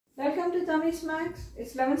Welcome to Tammy's Max.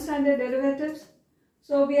 It's 11th standard derivatives.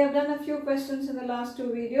 So we have done a few questions in the last two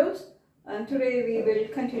videos and today we will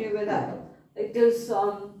continue with that. It is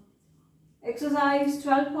exercise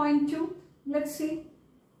 12.2. Let's see.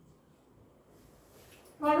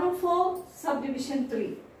 Problem 4, subdivision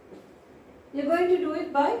 3. You're going to do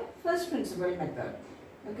it by first principle method.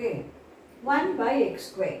 Okay. 1 by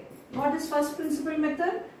x square. What is first principle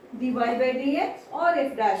method? dy by dx or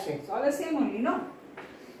f dash x. All the same only, no?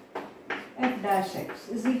 F dash x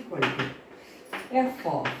is equal to f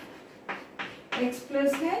of x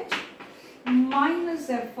plus h minus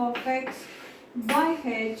f of x by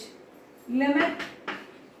h, limit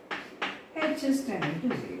h is tending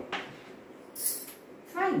to 0.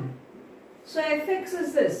 Fine. So fx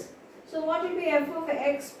is this. So what will be f of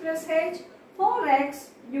x plus h? For x,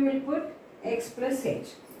 you will put x plus h.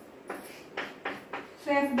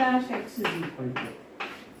 So f dash x is equal to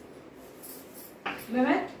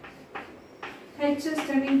limit h is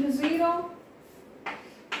tending to 0.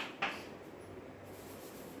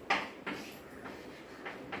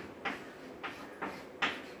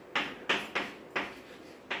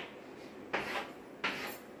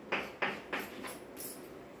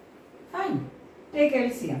 Fine. Take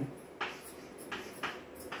LCM.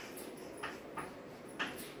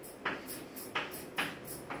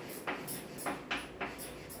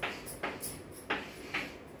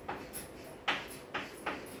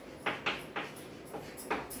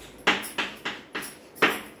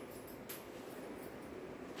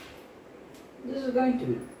 This is going to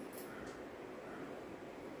be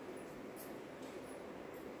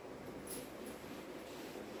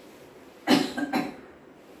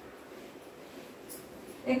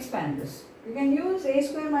expand this. You can use a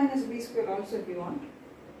square minus b square also if you want.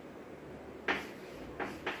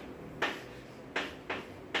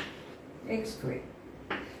 X square.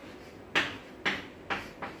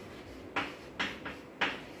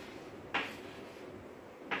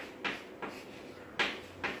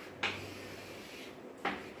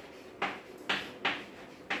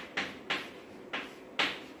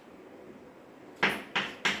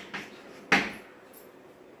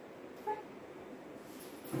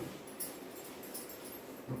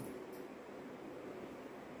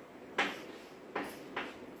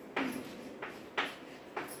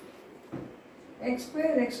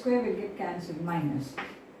 X square will get cancelled, minus.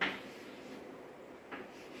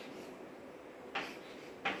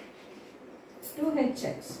 Two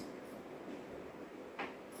hx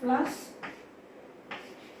plus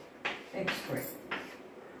x square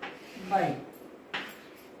by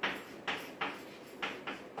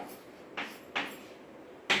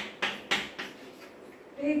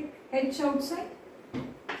take h outside.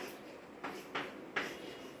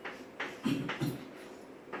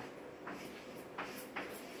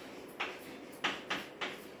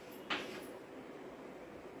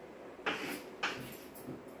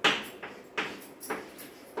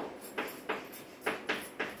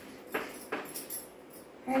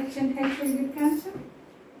 H and h will get cancelled.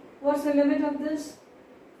 What's the limit of this?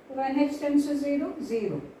 When h tends to 0?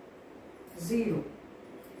 0. 0.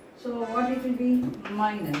 So what it will be?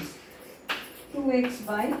 Minus 2x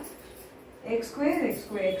by x square,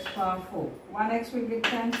 x power 4. 1x will get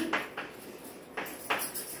cancelled.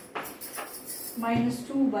 Minus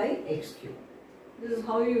 2 by x cube. This is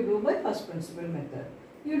how you do by first principle method.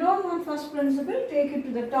 You don't want first principle, take it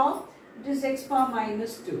to the top. It is x power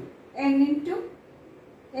minus 2. N into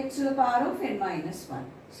x to the power of n minus 1.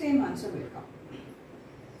 Same answer will come.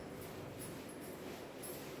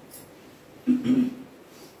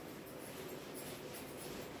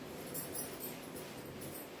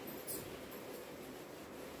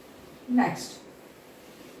 Next,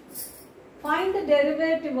 find the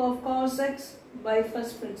derivative of cos x by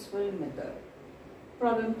first principle method.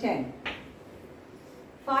 Problem 10.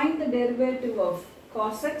 Find the derivative of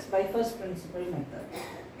cos x by first principle method.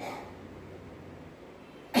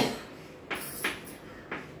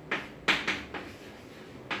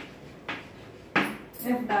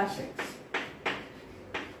 F dash x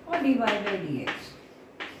or dy by dx.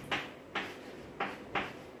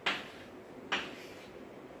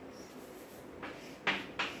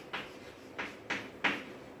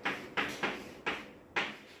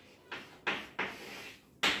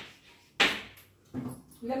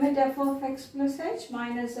 Limit f of x plus h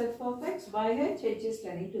minus f of x by h is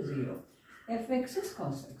tending to 0. Fx is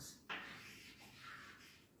cos x.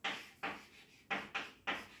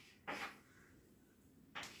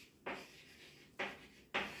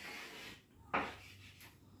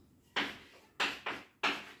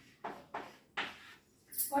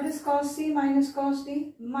 What is cos C minus cos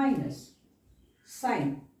D? Minus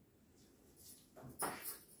sine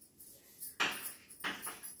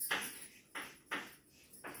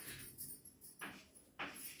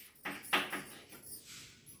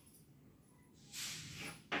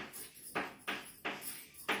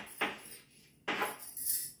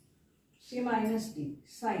C minus D,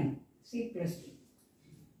 sine C plus D.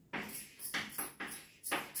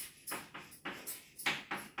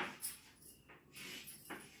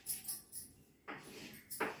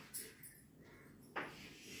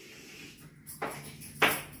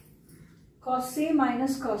 Cos C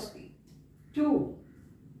minus cos B, 2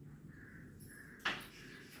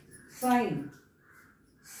 sine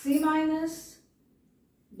C minus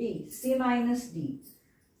D, C minus D,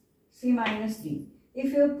 C minus D.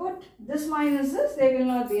 If you put this minus this, there will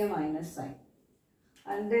not be a minus sign.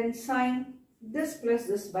 And then sine this plus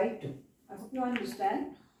this by 2. I hope you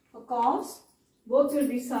understand. For cos, both will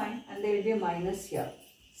be sine and there will be a minus here.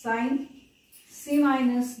 Sine C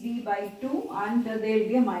minus D by 2 and there will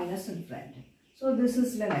be a minus in front. So this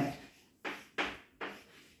is limit.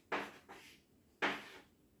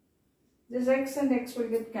 This x and x will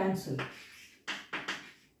get cancelled.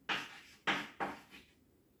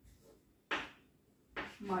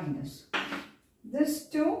 Minus. This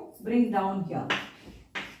 2 bring down here.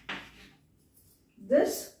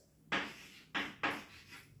 This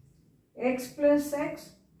x plus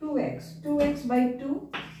x, 2x. 2x by 2,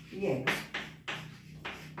 x.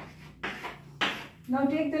 Now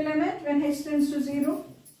take the limit when h tends to 0.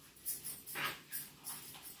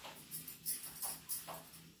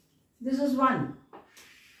 This is 1.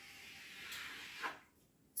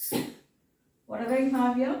 Whatever you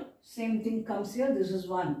have here, same thing comes here. This is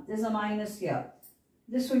 1. There's a minus here.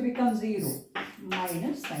 This will become 0.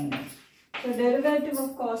 Minus sin x. So derivative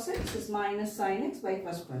of cos x is minus sin x by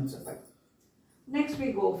first principle. Next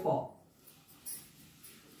we go for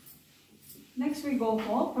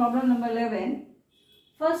problem number 11.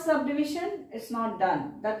 First subdivision is not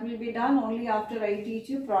done. That will be done only after I teach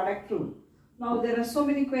you product rule. Now there are so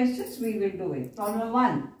many questions, we will do it. Problem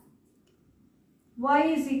 1. Y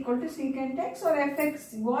is equal to secant x or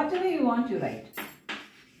fx, whatever you want you write.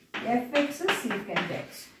 Fx is secant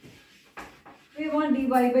x. We want dy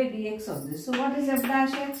by dx of this. So what is f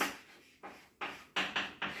dash x?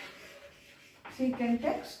 Secant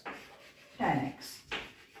x tan x.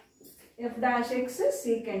 F dash x is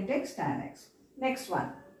secant x tan x. Next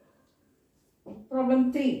one.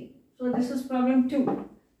 Problem 3. So this is problem 2.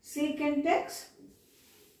 Secant x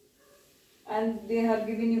and they have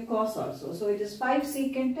given you cos also. So it is 5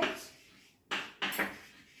 secant x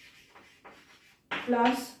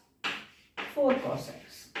plus 4 cos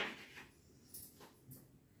x.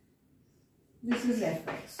 This is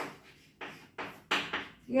fx.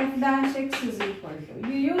 F dash x is equal to,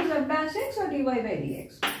 you use f dash x or dy by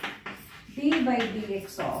dx? D by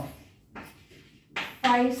dx of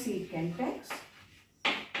 5 secant x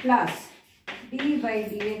plus d by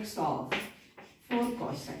dx of 4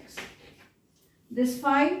 cos x. This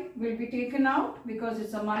 5 will be taken out because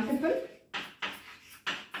it's a multiple.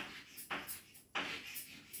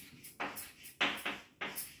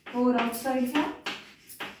 Four outside here.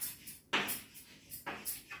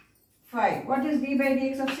 5. What is d by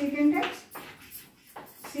dx of secant x?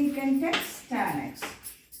 Secant x tan x.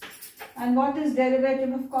 And what is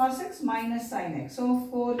derivative of cos x? Minus sin x. So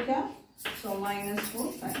 4 here. So minus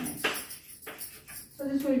 4 sin x. So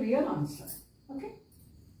this will be your answer. Okay.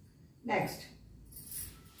 Next.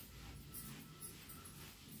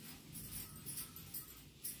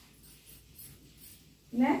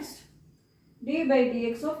 Next. D by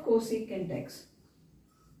dx of cosecant x.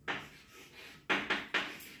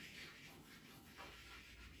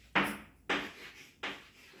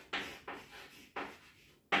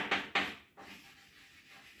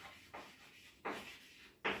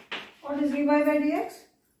 What is dy by dx?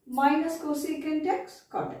 Minus cosecant x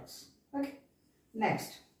cot x. Okay.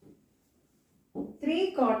 Next.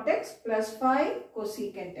 3 cot x plus 5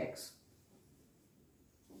 cosecant x.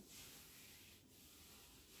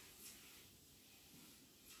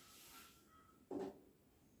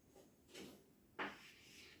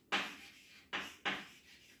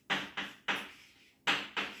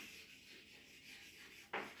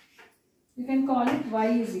 You can call it y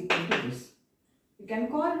is equal to this. You can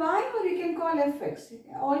call y or you can call fx.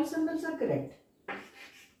 All symbols are correct.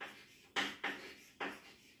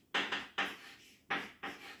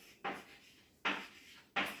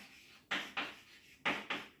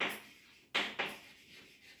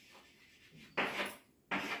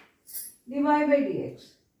 dy by dx.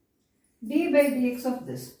 D by dx of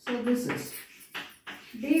this. So this is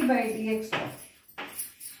d by dx of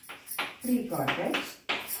 3 cot x.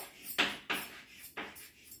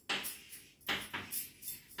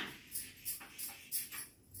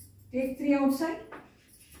 Take 3 outside.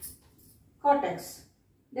 Cot x.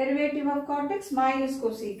 Derivative of cot x minus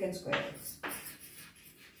cosecant square x.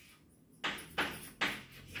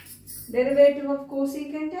 Derivative of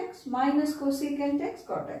cosecant x minus cosecant x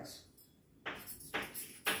cot x.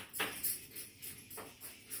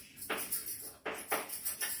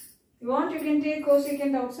 If you want, you can take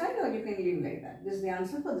cosecant outside or you can leave like that. This is the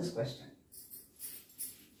answer for this question.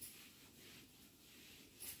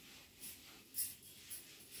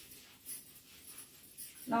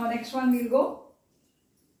 Now next one we'll go.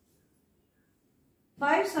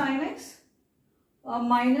 5 sin x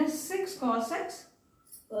minus 6 cos x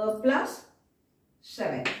plus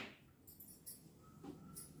 7.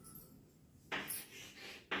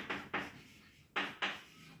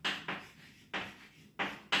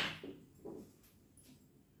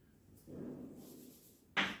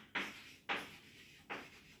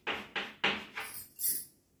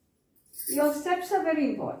 Your steps are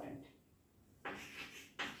very important.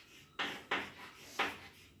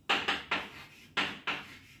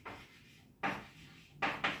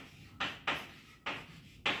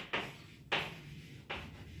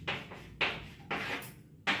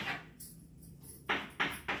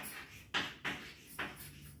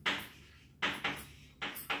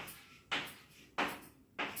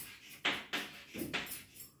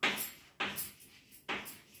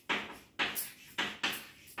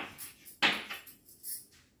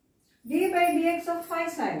 D by dx of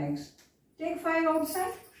 5 sin x. Take 5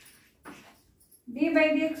 outside. D by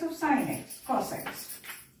dx of sin x, cos x.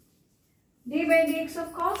 D by dx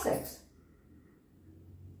of cos x.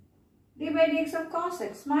 D by dx of cos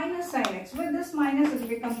x minus sin x. With this minus it will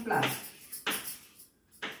become plus.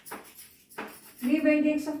 D by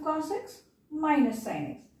dx of cos x minus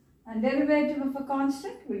sin x. And derivative of a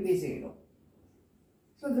constant will be 0.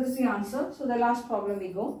 So this is the answer. So the last problem we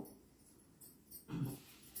go.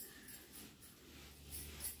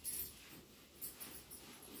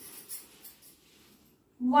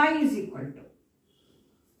 Y is equal to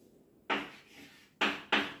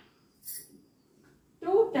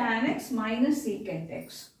 2 tan x minus secant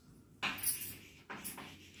x.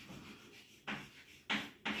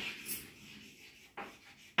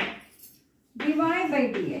 Dy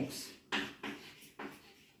by dx.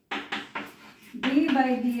 D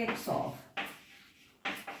by dx of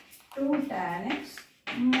 2 tan x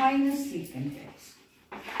minus secant x.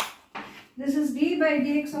 This is d by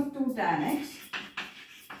dx of 2 tan x.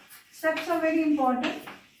 Steps are very important,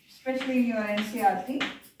 especially in your NCERT.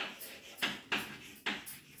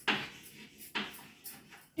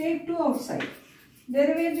 Take 2 outside.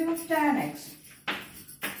 Derivative of tan x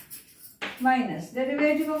minus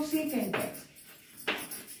derivative of secant x.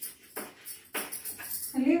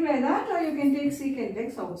 Leave like that, or you can take secant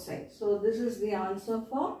x outside. So this is the answer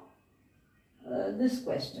for this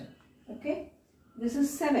question. Okay. This is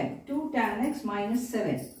 7. 2 tan x minus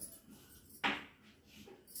 7.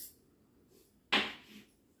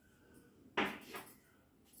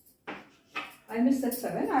 I missed that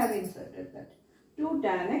 7, I have inserted that. 2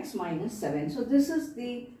 tan x minus 7. So this is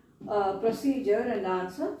the procedure and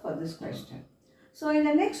answer for this question. So in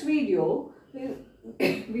the next video,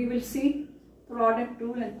 we will see product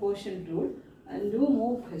rule and quotient rule and do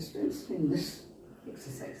more questions in this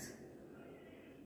exercise.